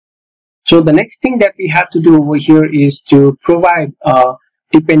So the next thing that we have to do over here is to provide a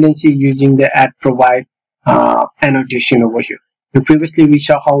dependency using the add provide annotation over here. And previously we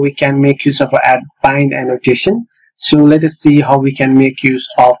saw how we can make use of add bind annotation. So let us see how we can make use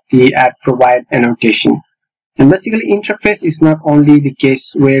of the add provide annotation. And basically interface is not only the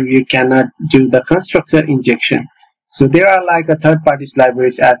case where you cannot do the constructor injection. So there are like a third-party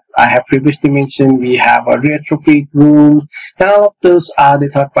libraries, as I have previously mentioned. We have a retrofit room, and all of those are the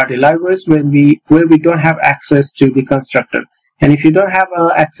third-party libraries where we don't have access to the constructor. And if you don't have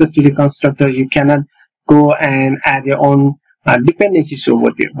access to the constructor, you cannot go and add your own dependencies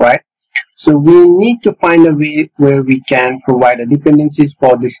over there, right? So we need to find a way where we can provide a dependencies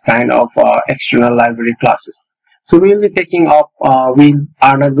for this kind of external library classes. So we will be taking up, we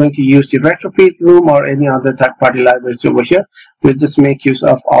are not going to use the retrofit room or any other third-party libraries over here. We'll just make use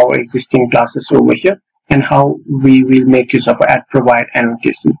of our existing classes over here and how we will make use of add provide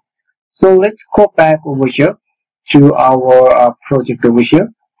annotation. So let's go back over here to our project over here.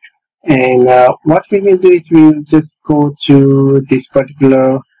 And what we will do is we will just go to this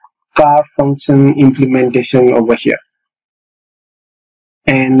particular car function implementation over here.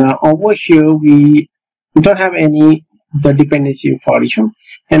 And over here we don't have any the dependency information,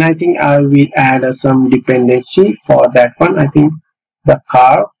 and I think I will add some dependency for that one. I think the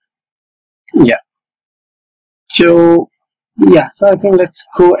car, yeah. So yeah, so I think let's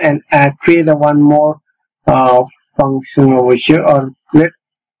go and create one more function over here, or let's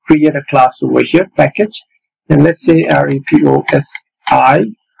create a class over here, package, and let's say reposi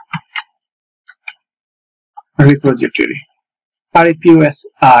repository.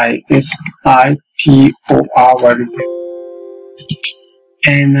 reposi is IPOR,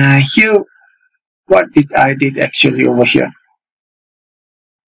 and here what did I did actually over here.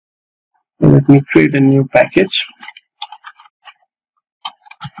 Let me create a new package,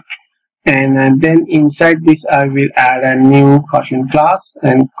 and then inside this I will add a new Kotlin class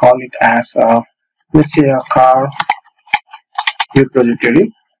and call it as let's say a car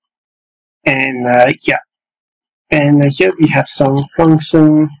repository. And yeah, and here we have some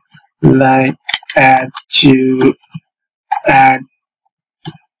function like add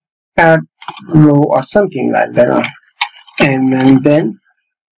row or something like that, and then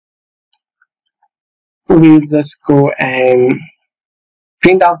we'll just go and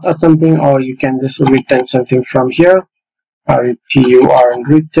print out or something, or you can just return something from here, or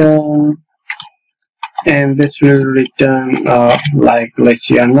return, and this will return like let's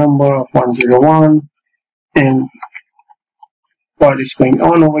say a number of 101 and what is going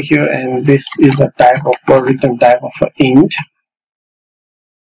on over here, and this is a type of a return type of int.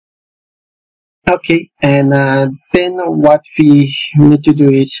 Okay, and then what we need to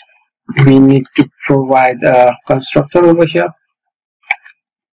do is we need to provide a constructor over here.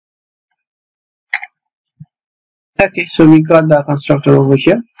 Okay, so we got the constructor over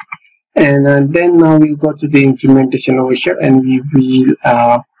here, and then now we'll go to the implementation over here, and we will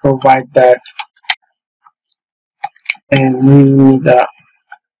provide that, and we need a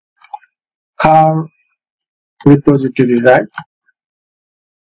car repository, right?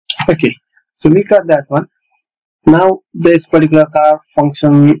 Okay, so we got that one. Now this particular car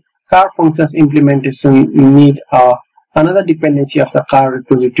functions implementation need another dependency of the car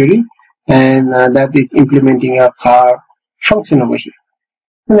repository, and that is implementing a car function over here.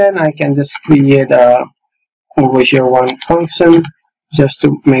 And then I can just create over here one function just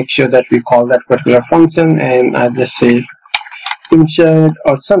to make sure that we call that particular function, and I just say insert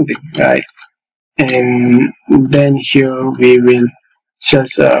or something, right? And then here we will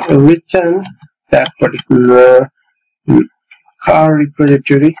just return that particular car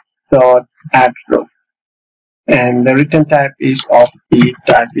repository dot add row, and the return type is of the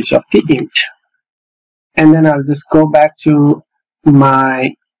int. And then I'll just go back to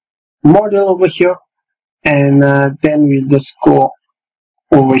my module over here, and then we'll just go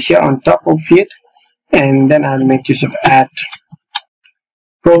over here on top of it, and then I'll make use of add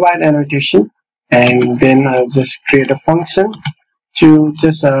provide annotation, and then I'll just create a function to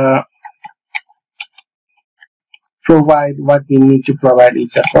just provide what we need to provide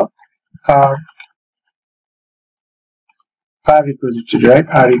is a car repository,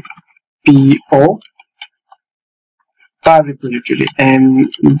 right? REPO car repository,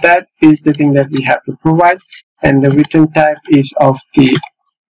 and that is the thing that we have to provide, and the return type is of the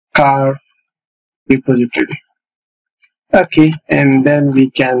car repository. Okay, and then we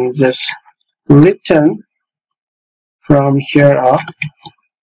can just return from here a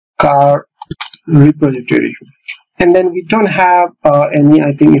car repository. And then we don't have any,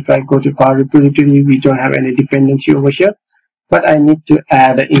 I think if I go to car repository, we don't have any dependency over here. but I need to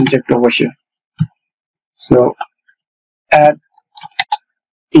add an inject over here. So add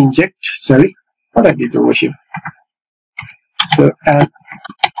inject, sorry, what I did over here. So add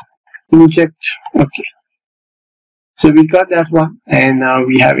inject, okay. So we got that one, and now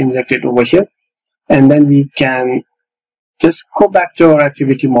we have injected over here, and then we can just go back to our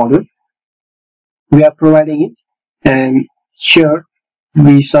activity module. We are providing it, and here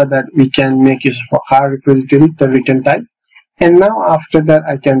we saw that we can make use of a car repository, the return type. And now after that,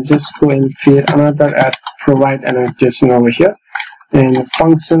 I can just go and create another add provide annotation over here and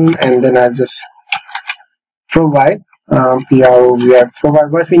function, and then I just provide we are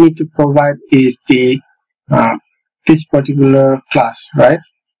provide. What we need to provide is the this particular class, right?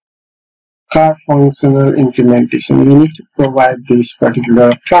 Car functional implementation. We need to provide this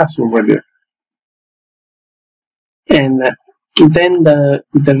particular class over there, and then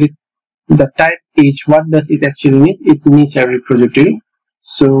the type is, what does it actually need? It needs a repository.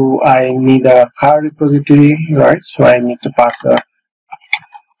 So I need a car repository, right? So I need to pass a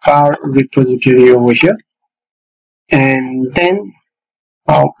car repository over here, and then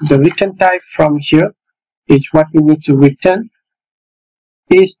the return type from here is what we need to return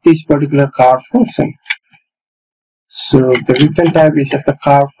is this particular car function. So the return type is of the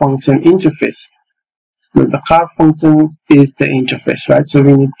car function interface. So the car function is the interface, right? So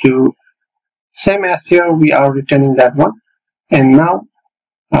we need to, same as here, we are returning that one, and now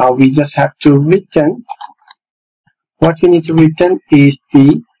we just have to return, what we need to return is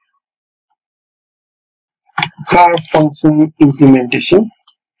the car function implementation,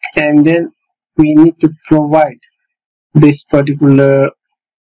 and then we need to provide this particular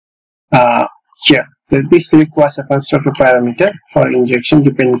here. This requires a constructor parameter for injection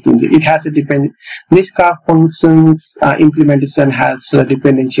dependency. It has a this car functions implementation has a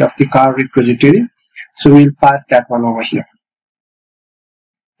dependency of the car repository, so we'll pass that one over here.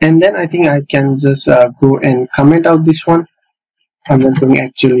 And then I think I can just go and comment out this one. I'm not going to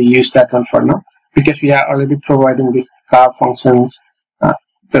actually use that one for now because we are already providing this car functions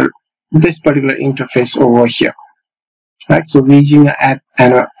this particular interface over here, right? So we're using add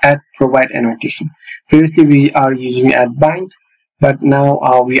provide annotation. Previously we are using add bind, but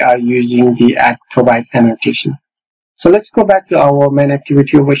now we are using the add provide annotation. So let's go back to our main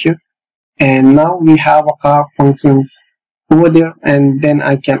activity over here, and now we have a car functions over there, and then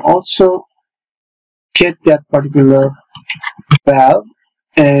I can also get that particular valve,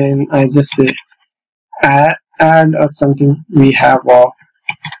 and I just say add or something. We have a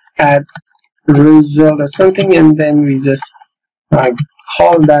add result or something, and then we just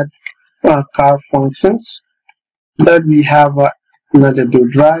call that car functions. That we have another do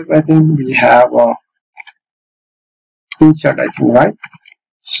drive. I think we have insert, I think, right?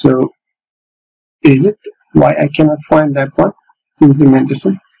 So is it why I cannot find that one?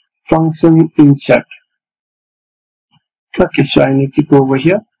 Implementation function insert. Okay, so I need to go over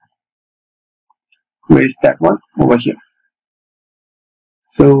here. Where is that one? Over here.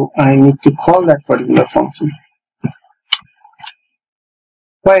 So I need to call that particular function.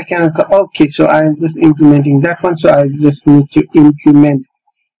 Why I cannot call? Okay, so I'm just implementing that one. So I just need to implement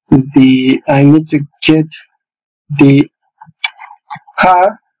I need to get the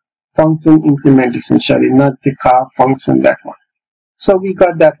car function implementation. Sorry, not the car function, that one. So we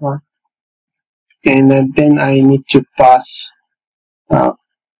got that one, and then I need to pass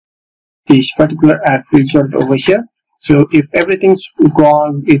this particular add result over here. So if everything's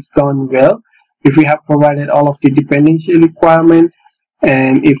gone well, if we have provided all of the dependency requirement,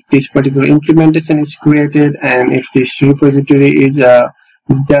 and if this particular implementation is created, and if this repository is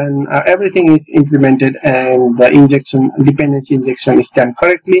done, everything is implemented, and the dependency injection is done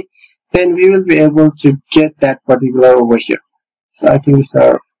correctly, then we will be able to get that particular over here. So I think it's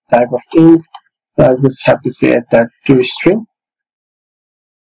our type of int. So I just have to say that to string,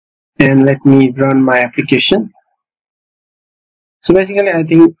 and let me run my application. So basically, I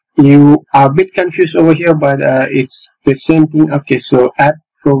think you are a bit confused over here, but it's the same thing. Okay, so add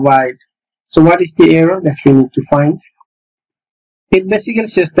provide. So what is the error that we need to find? It basically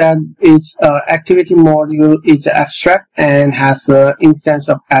says that its activity module is abstract and has an instance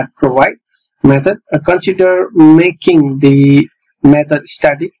of add provide method. Consider making the method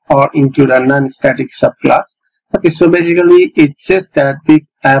static or include a non-static subclass. Okay, so basically it says that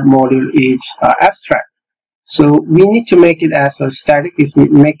this app module is abstract. So we need to make it as a static.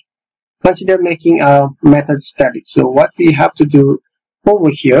 Consider making a method static. So what we have to do over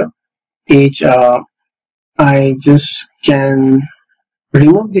here is I just can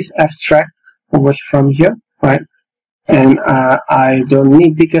remove this abstract over from here, right? And I don't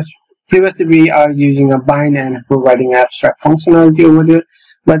need, because Previously we are using a bind and providing abstract functionality over there,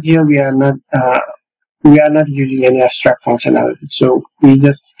 but here we are not using any abstract functionality, so we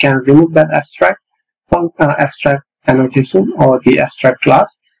just can remove that abstract annotation or the abstract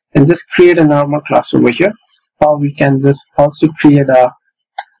class and just create a normal class over here, or we can just also create a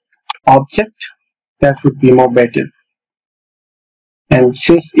object. That would be more better. And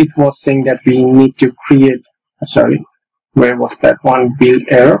since it was saying that we need to create, sorry, where was that one build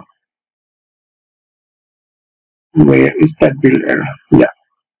error? Where is that build error? Yeah,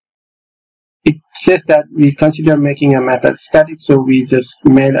 it says that we consider making a method static, so we just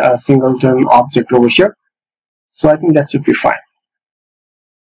made a singleton object over here. So I think that should be fine.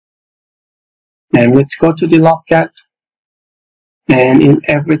 And let's go to the logcat, and if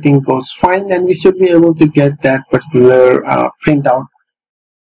everything goes fine, then we should be able to get that particular printout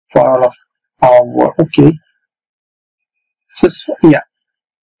for all of our work. Okay, so yeah,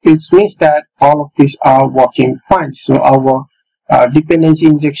 it means that all of these are working fine. So our dependency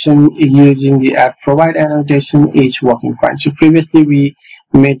injection using the add provide annotation is working fine. So previously we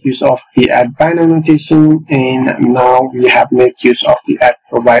made use of the add bind annotation, and now we have made use of the add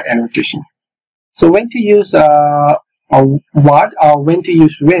provide annotation. So when to use what, or when to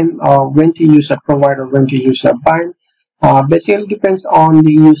use when, or when to use a provide, or when to use a bind, basically depends on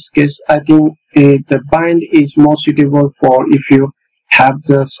the use case. I think the bind is more suitable for if you have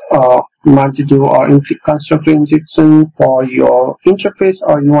just want to do a constructor injection for your interface,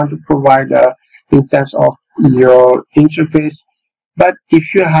 or you want to provide a instance of your interface. But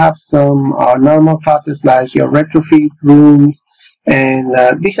if you have some normal classes like your retrofit rooms,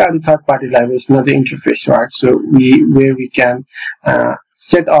 and these are the third-party libraries, not the interface, right? So where we can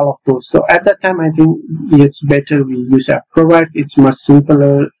set all of those. So at that time, I think it's better we use app provides. It's much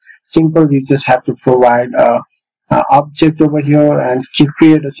simple. You just have to provide a object over here and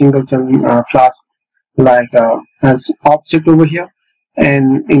create a singleton class like as object over here.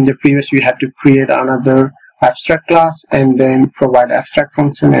 And in the previous, we had to create another abstract class and then provide abstract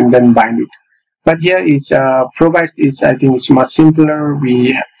function and then bind it. But here is provides is, I think it's much simpler.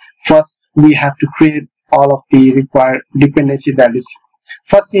 First we have to create all of the required dependency. That is,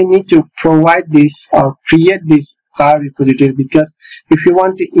 first you need to provide this or create this car repository, because if you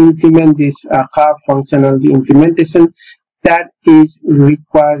want to implement this car functionality implementation, that is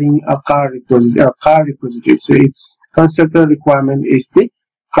requiring a car repository. So its constructor requirement is the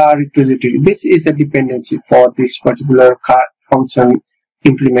car repository. This is a dependency for this particular car function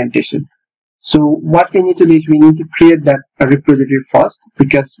implementation. So what we need to do is we need to create that repository first,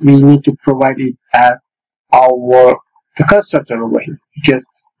 because we need to provide it at the constructor over here. Because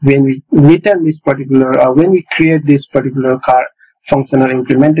when we return this particular, when we create this particular car functional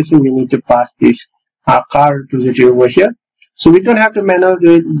implementation, we need to pass this car repository over here. So we don't have to manually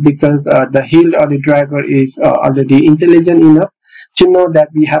do it, because the Hilt or the driver is already intelligent enough to know that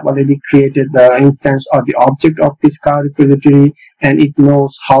we have already created the instance or the object of this car repository, and it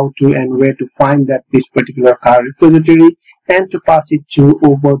knows how to and where to find this particular car repository and to pass it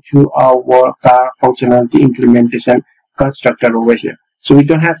over to our car functionality implementation constructor over here. So we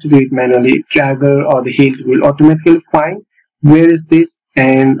don't have to do it manually. Driver or the Hilt will automatically find where is this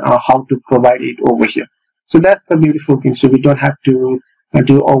and how to provide it over here. So that's the beautiful thing. So we don't have to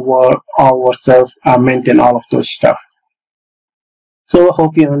do ourselves maintain all of those stuff. So I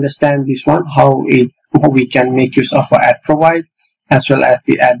hope you understand this one, how we can make use of our add provide as well as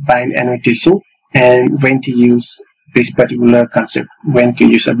the add bind annotation, and when to use this particular concept, when to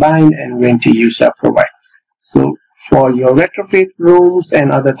use a bind and when to use a provide. So for your retrofit rooms and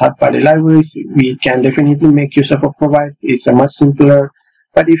other third-party libraries, we can definitely make use of a provide. It's a much simpler.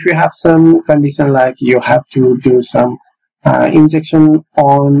 But if you have some condition like you have to do some injection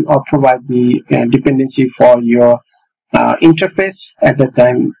on or provide the dependency for your interface, at that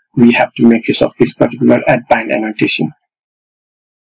time we have to make use of this particular add bind annotation.